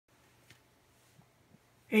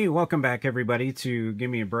Hey, welcome back everybody to Give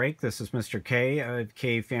Me a Break. This is Mr. K of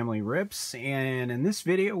K Family Rips, and in this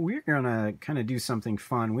video we're gonna kind of do something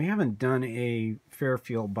fun. We haven't done a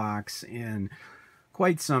Fairfield box in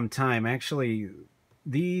quite some time. Actually,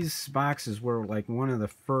 these boxes were like one of the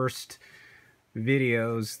first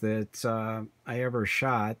videos that I ever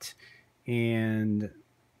shot, and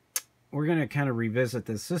we're gonna kind of revisit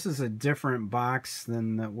this. This is a different box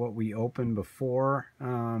than what we opened before.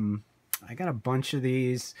 I got a bunch of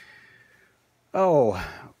these. Oh,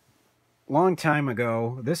 long time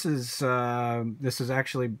ago. This is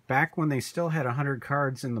actually back when they still had 100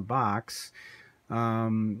 cards in the box.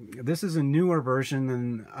 This is a newer version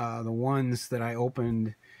than the ones that I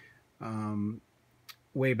opened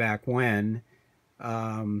way back when.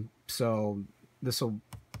 So this will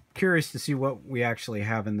curious to see what we actually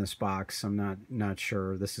have in this box. I'm not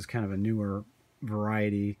sure. This is kind of a newer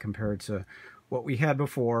variety compared to what we had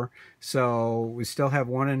before. So we still have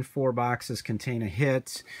 1 in 4 boxes contain a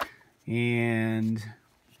hit, and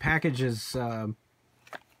package is a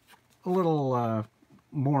little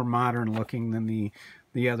more modern looking than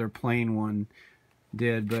the other plain one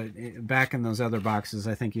did. But back in those other boxes,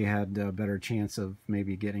 I think you had a better chance of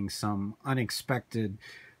maybe getting some unexpected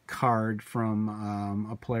card from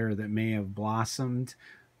a player that may have blossomed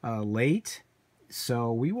late.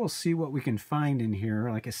 So we will see what we can find in here.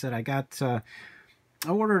 Like I said, I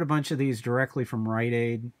ordered a bunch of these directly from Rite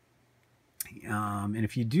Aid. And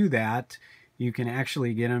if you do that, you can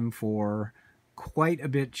actually get them for quite a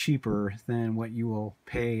bit cheaper than what you will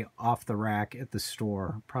pay off the rack at the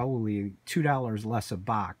store. Probably $2 less a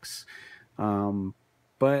box.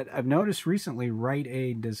 But I've noticed recently Rite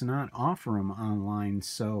Aid does not offer them online.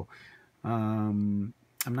 So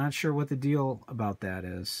I'm not sure what the deal about that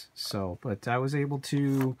is. So, but I was able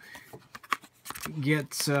to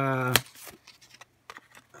get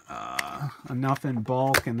enough in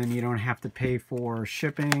bulk, and then you don't have to pay for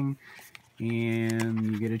shipping,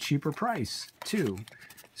 and you get a cheaper price too.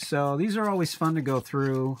 So these are always fun to go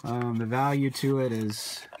through. The value to it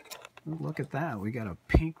is, look at that, we got a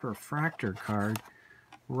pink refractor card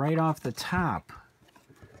right off the top.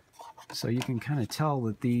 So you can kind of tell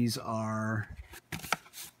that these are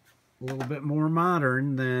a little bit more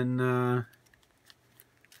modern than the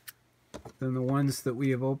ones that we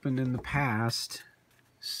have opened in the past.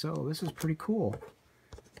 So this is pretty cool.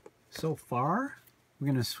 So far, we're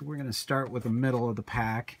gonna start with the middle of the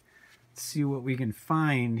pack. Let's see what we can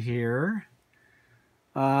find here.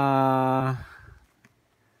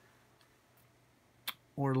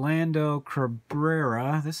 Orlando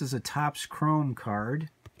Cabrera. This is a Topps Chrome card.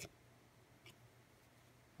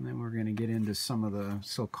 And then we're going to get into some of the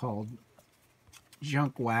so-called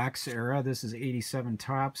junk wax era. This is 87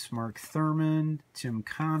 Topps, Mark Thurman, Tim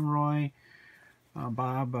Conroy,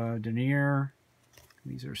 Bob Denier.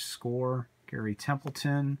 These are Score, Gary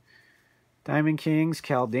Templeton. Diamond Kings,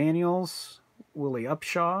 Cal Daniels, Willie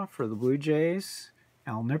Upshaw for the Blue Jays,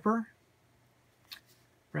 Al Nipper.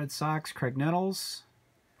 Red Sox, Craig Nettles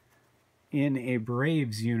in a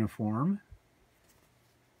Braves uniform.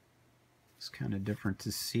 It's kind of different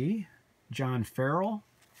to see. John Farrell.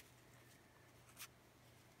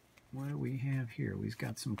 What do we have here? We've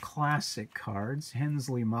got some classic cards.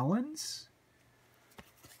 Hensley Mullins.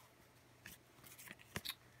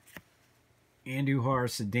 Andujar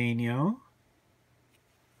Cedeno.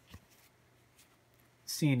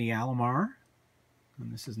 Sandy Alomar.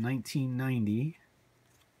 And this is 1990.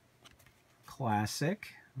 Classic.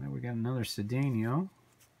 Then we got another Cedeno.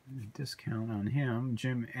 Discount on him.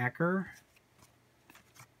 Jim Acker.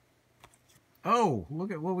 Oh,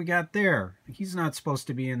 look at what we got there. He's not supposed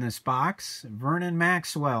to be in this box. Vernon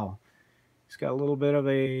Maxwell. He's got a little bit of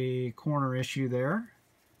a corner issue there.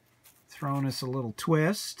 Throwing us a little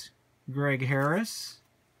twist. Greg Harris.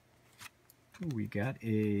 Ooh, we got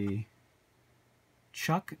a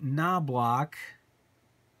Chuck Knobloch.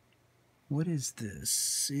 What is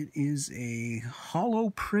this? It is a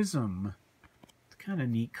hollow prism. It's kind of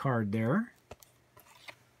neat card there.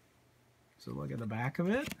 So look at the back of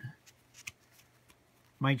it.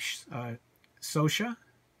 Mike Scioscia,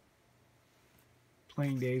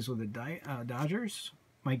 playing days with the Dodgers.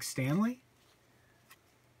 Mike Stanley.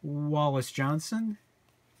 Wallace Johnson.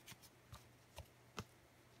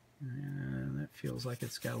 And that feels like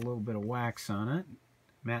it's got a little bit of wax on it.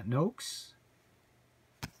 Matt Noakes.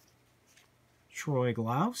 Troy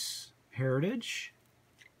Glaus. Heritage.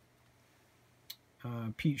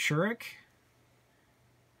 Pete Shurik.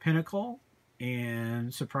 Pinnacle.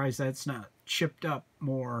 And surprised that's not chipped up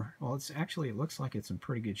more. Well, it's actually, it looks like it's in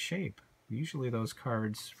pretty good shape. Usually those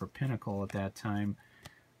cards for Pinnacle at that time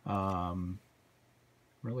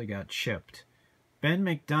really got chipped. Ben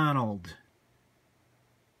McDonald,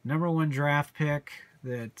 #1 draft pick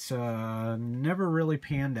that never really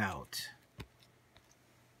panned out.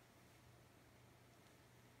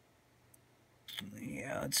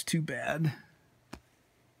 Yeah, it's too bad.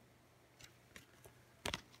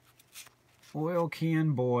 Oil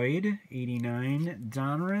Can Boyd, 89.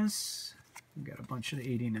 Donruss. We've got a bunch of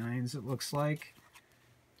 89s, it looks like.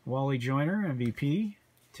 Wally Joyner, MVP.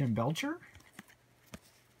 Tim Belcher.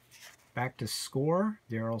 Back to Score,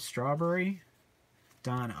 Darryl Strawberry.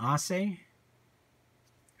 Don Asse.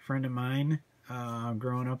 Friend of mine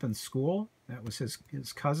growing up in school. That was his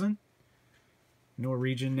cousin.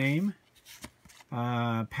 Norwegian name.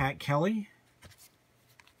 Pat Kelly.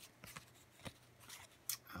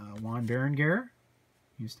 Juan Berenguer.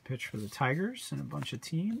 Used to pitch for the Tigers and a bunch of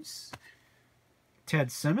teams.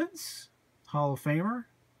 Ted Simmons, Hall of Famer.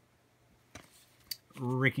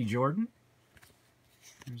 Ricky Jordan.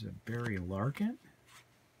 There's a Barry Larkin.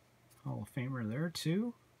 Hall of Famer there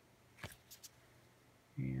too.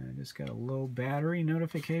 And I just got a low battery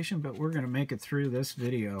notification, but we're going to make it through this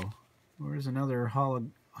video. There's another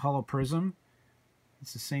Holo Prism.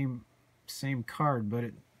 It's the same card,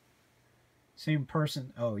 but same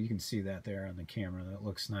person. Oh, you can see that there on the camera. That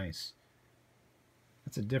looks nice.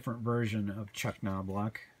 That's a different version of Chuck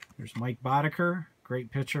Knobloch. There's Mike Boddicker,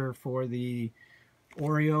 great pitcher for the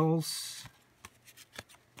Orioles.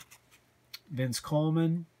 Vince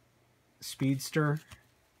Coleman, speedster.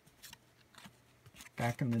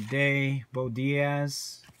 Back in the day, Bo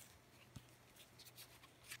Diaz.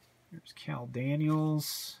 There's Cal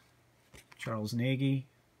Daniels. Charles Nagy,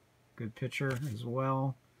 good pitcher as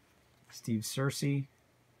well. Steve Searcy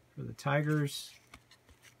for the Tigers.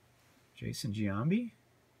 Jason Giambi.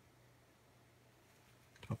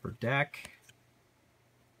 Upper Deck.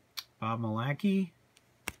 Bob Malachy.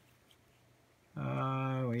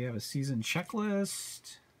 We have a season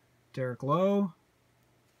checklist. Derek Lowe.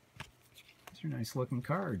 These are nice looking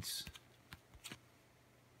cards.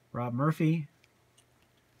 Rob Murphy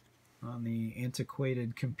on the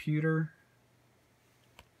antiquated computer.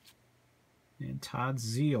 And Todd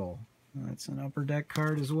Zeal. That's an Upper Deck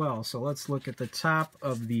card as well. So let's look at the top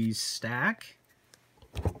of the stack.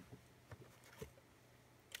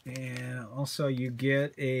 And also you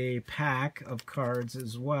get a pack of cards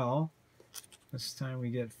as well. This time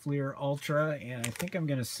we get Fleer Ultra, and I think I'm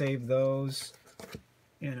going to save those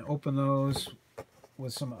and open those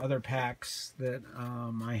with some other packs that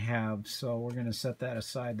I have. So we're going to set that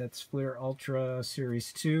aside. That's Fleer Ultra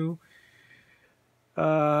Series 2.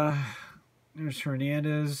 There's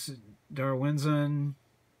Hernandez, Darwinzon.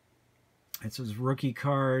 It's his rookie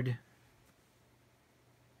card.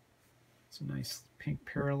 It's a nice pink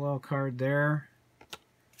parallel card there.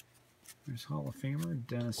 There's Hall of Famer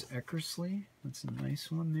Dennis Eckersley. That's a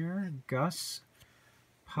nice one there. Gus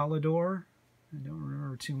Polidor. I don't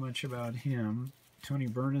remember too much about him. Tony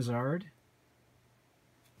Bernazard.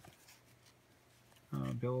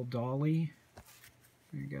 Bill Dawley.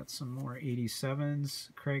 We got some more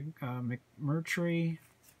 87s. Craig McMurtry.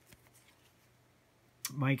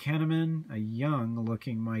 Mike Henneman. A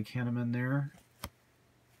young-looking Mike Henneman there.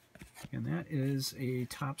 And that is a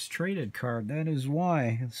Topps Traded card. That is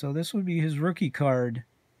why. So this would be his rookie card.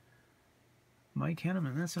 Mike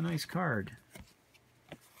Henneman. That's a nice card.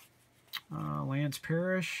 Lance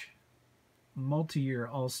Parrish. Multi-year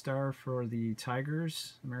All-Star for the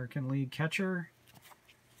Tigers. American League catcher.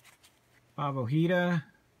 Bob Ojeda.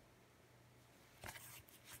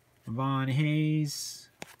 Vaughn Hayes.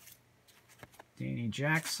 Danny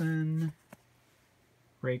Jackson.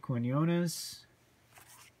 Ray Quinones.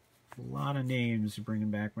 A lot of names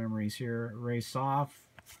bringing back memories here. Ray Soff.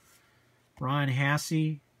 Ron Hasse.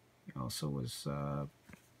 He also was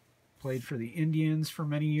played for the Indians for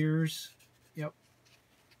many years. Yep.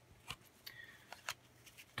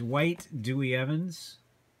 Dwight Dewey Evans.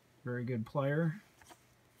 Very good player.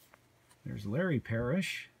 There's Larry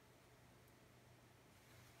Parrish.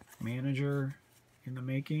 Manager in the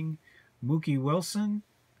making. Mookie Wilson.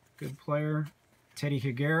 Good player. Teddy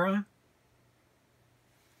Higuera.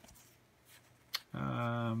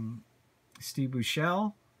 Steve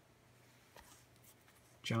Buechele.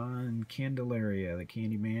 John Candelaria, the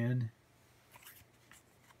Candyman.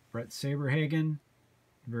 Brett Saberhagen,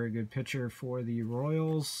 very good pitcher for the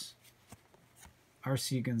Royals.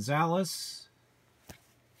 R.C. Gonzalez.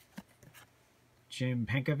 Jim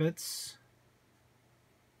Pankovitz.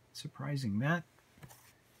 Surprising that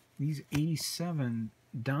these 87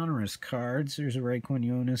 Donruss cards, there's a Ray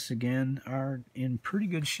Quinones again, are in pretty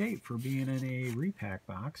good shape for being in a repack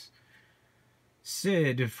box.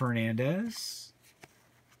 Sid Fernandez.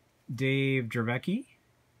 Dave Dravecky.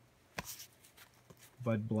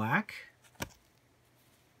 Bud Black.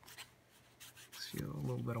 See a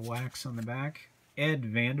little bit of wax on the back. Ed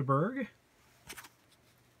Vandenberg.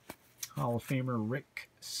 Hall of Famer Rick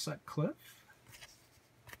Sutcliffe.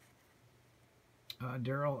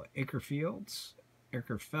 Daryl Akerfelds.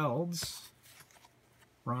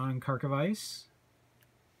 Ron Karkovice.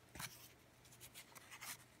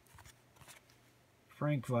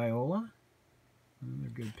 Frank Viola. Another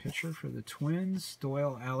good pitcher for the Twins.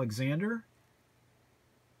 Doyle Alexander.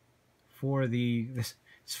 It's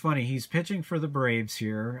funny, he's pitching for the Braves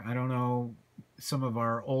here. I don't know, some of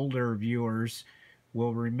our older viewers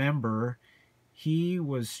will remember he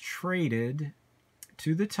was traded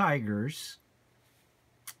to the Tigers.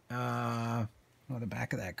 The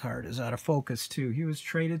back of that card is out of focus too. He was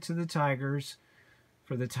traded to the Tigers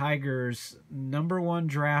for the Tigers' #1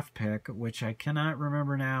 draft pick, which I cannot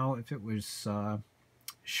remember now if it was John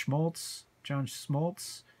Schmaltz,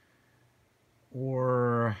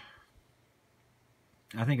 or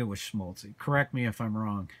I think it was Schmaltz. Correct me if I'm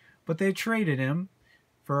wrong. But they traded him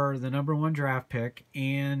for the #1 draft pick,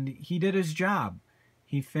 and he did his job.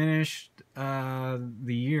 He finished the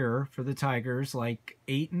year for the Tigers like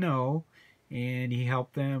 8-0, and he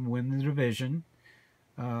helped them win the division.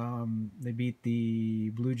 They beat the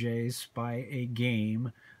Blue Jays by a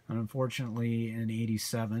game. And unfortunately, in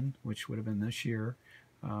 '87, which would have been this year,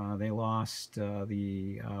 they lost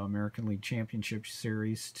the American League Championship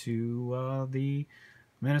Series to the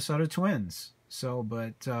Minnesota Twins. So,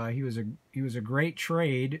 but he was a great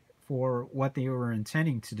trade for what they were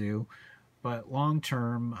intending to do. But long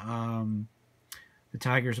term, the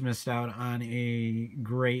Tigers missed out on a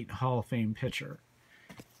great Hall of Fame pitcher.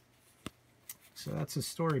 So that's the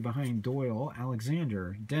story behind Doyle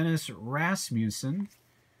Alexander. Dennis Rasmussen,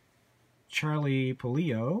 Charlie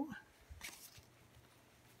Polio,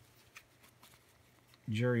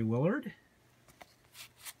 Jerry Willard,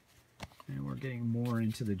 and we're getting more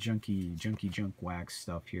into the junky junk wax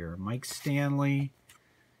stuff here. Mike Stanley,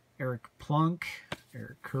 Eric Kerplunk,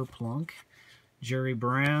 Jerry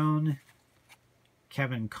Brown,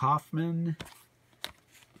 Kevin Kaufman,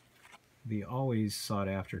 the always sought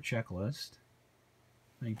after checklist,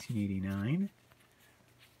 1989.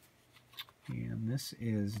 And this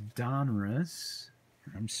is Donruss.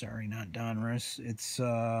 I'm sorry, not Donruss. It's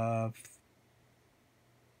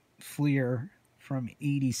Fleer from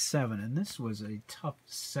 '87. And this was a tough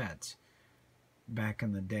set back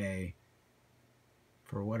in the day.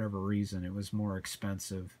 For whatever reason, it was more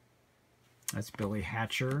expensive. That's Billy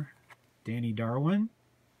Hatcher, Danny Darwin,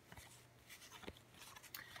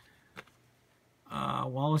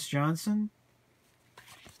 Wallace Johnson,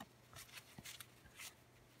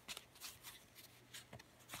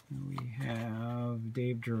 we have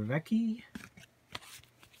Dave Dravecki,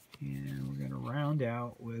 and we're going to round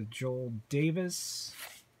out with Joel Davis,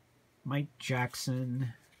 Mike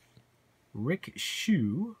Jackson, Rick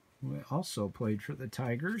Shue, who also played for the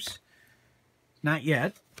Tigers. Not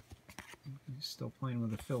yet. He's still playing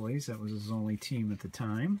with the Phillies. That was his only team at the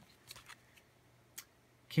time.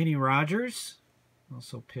 Kenny Rogers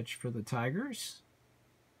also pitched for the Tigers.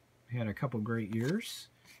 He had a couple great years.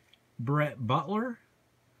 Brett Butler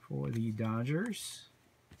for the Dodgers.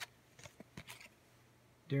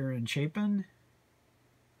 Darren Chapin.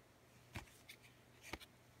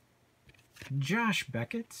 Josh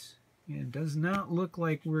Beckett. It does not look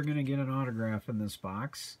like we're going to get an autograph in this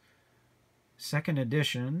box. Second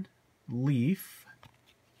edition, Leaf.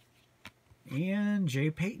 And Jay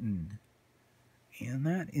Payton. And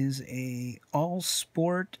that is a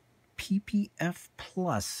All-Sport PPF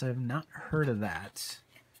Plus. I've not heard of that.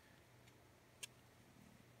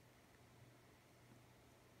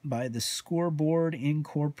 By the Scoreboard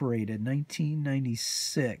Incorporated,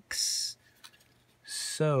 1996.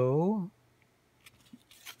 So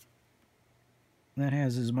that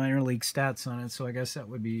has his minor league stats on it, so I guess that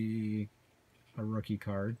would be a rookie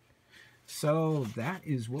card. So that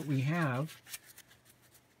is what we have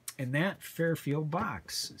in that Fairfield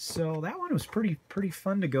box. So that one was pretty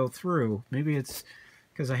fun to go through. Maybe it's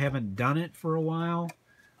because I haven't done it for a while,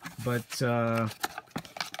 but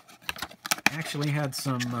actually had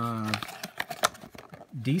some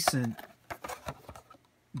decent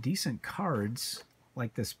cards,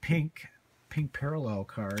 like this pink parallel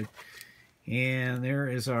card. And there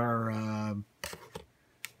is our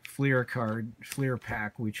Fleer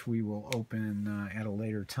pack, which we will open at a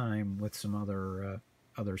later time with some other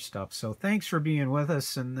stuff. So thanks for being with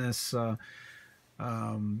us in this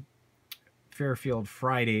Fairfield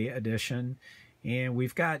Friday edition. And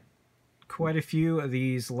we've got quite a few of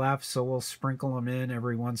these left, so we'll sprinkle them in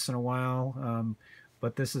every once in a while.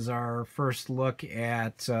 But this is our first look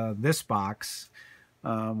at this box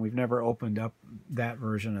We've never opened up that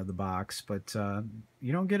version of the box, but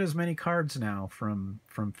you don't get as many cards now from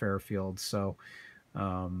Fairfield. So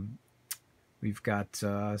we've got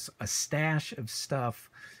a stash of stuff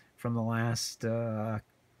from the last 2-3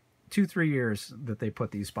 years that they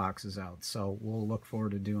put these boxes out. So we'll look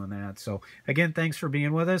forward to doing that. So again, thanks for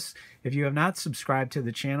being with us. If you have not subscribed to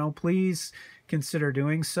the channel, please consider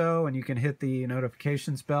doing so, and you can hit the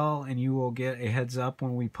notifications bell and you will get a heads up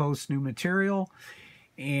when we post new material.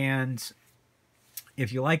 And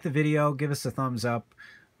if you like the video, give us a thumbs up.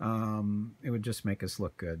 It would just make us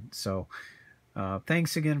look good. So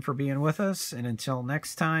thanks again for being with us, and until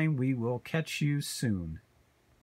next time, we will catch you soon.